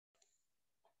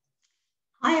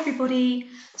Hi everybody.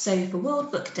 So for World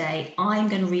Book Day, I'm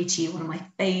going to read to you one of my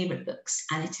favourite books,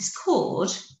 and it is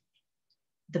called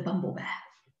The Bumblebear.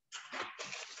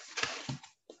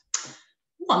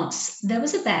 Once there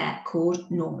was a bear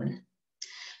called Norman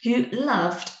who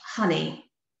loved honey.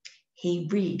 He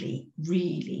really,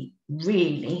 really,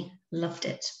 really loved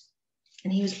it.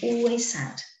 And he was always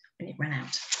sad when it ran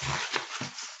out.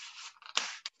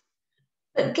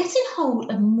 But getting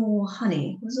hold of more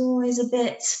honey was always a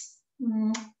bit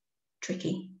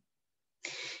tricky.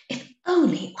 If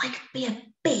only I could be a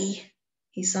bee,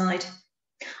 he sighed.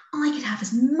 I could have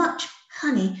as much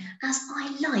honey as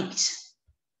I liked.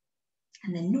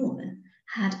 And then Norman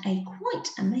had a quite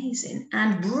amazing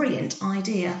and brilliant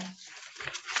idea.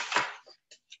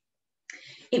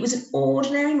 It was an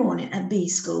ordinary morning at bee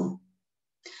school.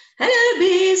 "Hello,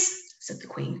 bees," said the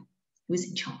Queen, who was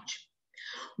in charge.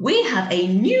 "We have a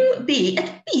new bee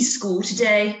at bee school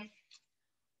today."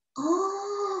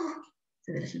 "Oh,"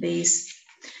 said the little bees.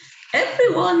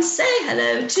 "Everyone say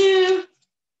hello to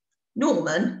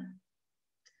Norman."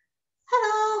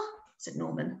 "Hello," said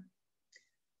Norman.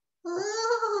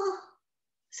 "Oh,"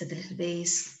 said the little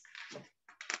bees.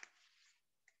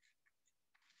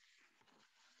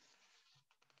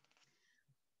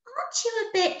 "Aren't you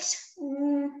a bit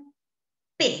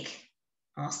big?"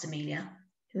 asked Amelia,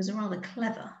 who was a rather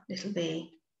clever little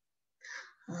bee.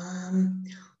 I'm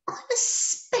a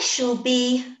special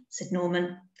bee," said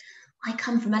Norman. "I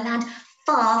come from a land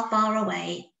far, far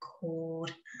away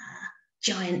called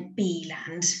Giant Bee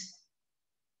Land."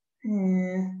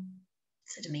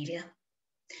 Said Amelia.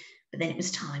 But then it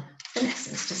was time for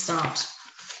lessons to start.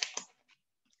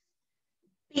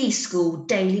 Bee School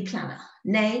Daily Planner,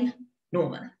 name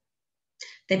Norman.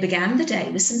 They began the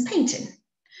day with some painting.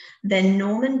 Then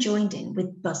Norman joined in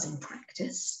with buzzing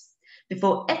practice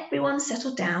before everyone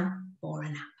settled down for a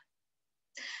nap.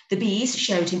 The bees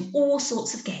showed him all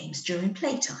sorts of games during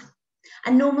playtime,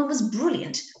 and Norman was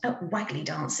brilliant at waggly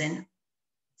dancing.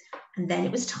 And then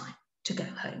it was time to go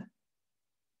home.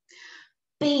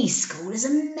 Bee school is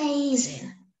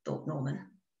amazing, thought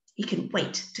Norman. He couldn't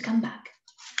wait to come back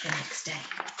the next day.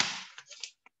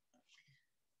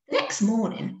 The next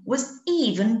morning was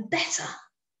even better.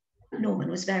 Norman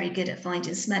was very good at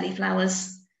finding smelly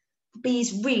flowers. The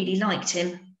bees really liked him.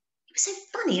 He was so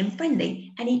funny and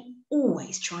friendly, and he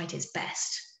always tried his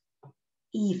best,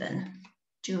 even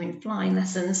during flying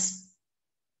lessons.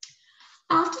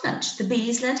 After lunch, the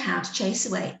bees learned how to chase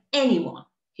away anyone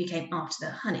who came after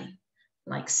their honey,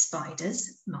 like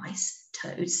spiders, mice,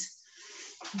 toads,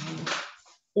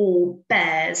 or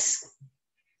bears.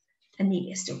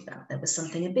 Amelia still felt there was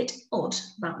something a bit odd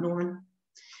about Norman.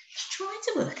 She tried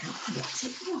to work out what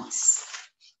it was.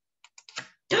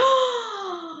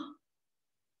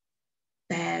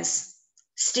 Bears,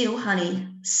 steal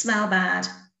honey, smell bad,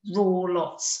 roar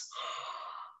lots.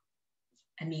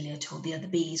 Amelia told the other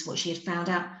bees what she had found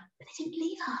out, but they didn't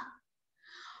believe her.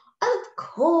 "Of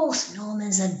course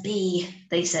Norman's a bee,"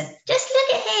 they said. "Just look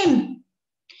at him."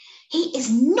 "He is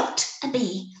not a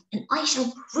bee, and I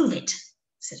shall prove it,"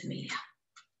 said Amelia.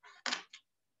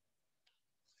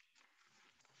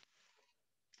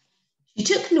 She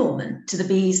took Norman to the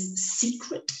bees'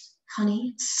 secret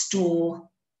honey store.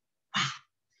 Wow.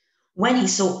 When he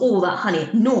saw all that honey,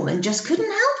 Norman just couldn't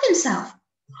help himself.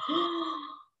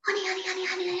 Honey, honey, honey,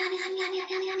 honey, honey, honey,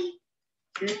 honey, honey,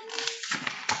 honey.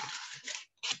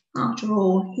 After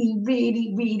all, he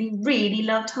really, really, really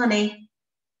loved honey.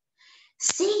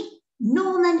 "See,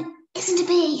 Norman isn't a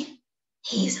bee.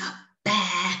 He's a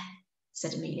bear,"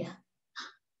 said Amelia.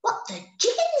 "What the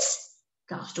chickens?"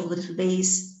 gasped all the little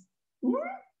bees.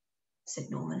 Said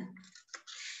Norman.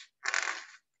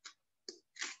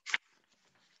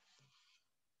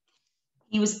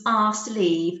 He was asked to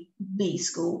leave bee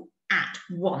school at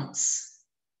once.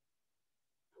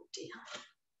 Oh dear.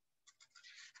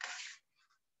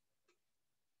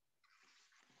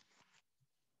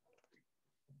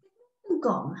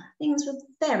 Gone, things were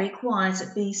very quiet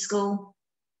at bee school.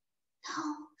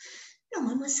 "Oh,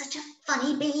 Norman was such a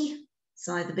funny bee,"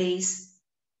 sighed the bees.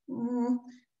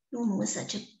 "Norman was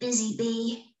such a busy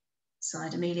bee,"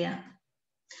 sighed Amelia.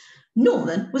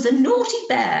 "Norman was a naughty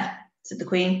bear," said the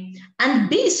Queen, "and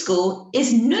bee school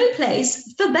is no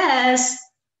place for bears."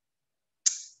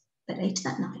 But later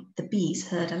that night, the bees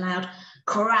heard a loud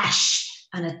crash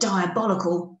and a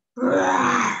diabolical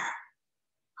roar.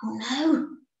 "Oh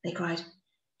no," they cried,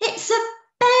 "it's a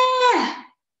bear!"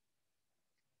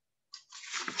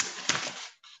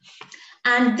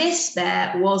 And this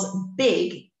bear was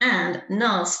big and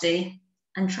nasty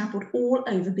and trampled all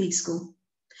over bee school.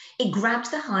 It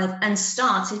grabbed the hive and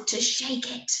started to shake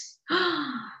it.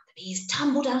 The bees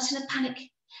tumbled out in a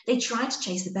panic. They tried to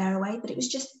chase the bear away, but it was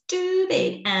just too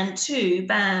big and too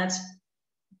bad.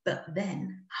 But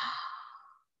then,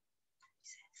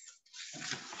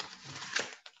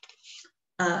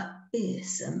 a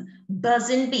fearsome,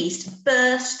 buzzing beast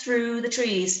burst through the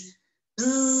trees.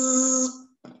 Bzzz!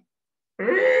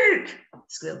 Eek!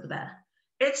 Squealed the bear.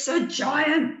 It's a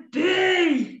giant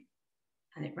bee!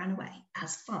 And it ran away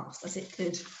as fast as it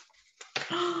could.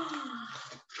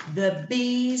 The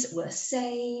bees were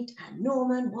saved and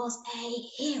Norman was a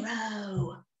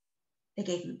hero. They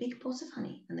gave him a big pot of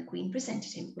honey and the Queen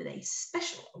presented him with a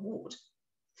special award.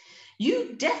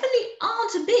 You definitely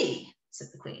aren't a bee, said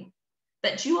the Queen,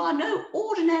 but you are no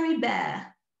ordinary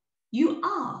bear. You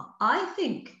are, I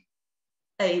think,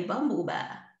 a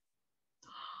Bumblebear.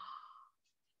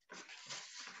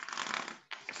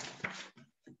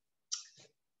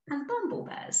 And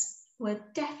Bumblebears were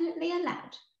definitely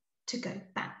allowed to go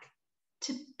back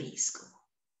to bee school.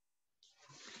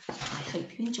 I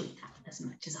hope you enjoyed that as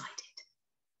much as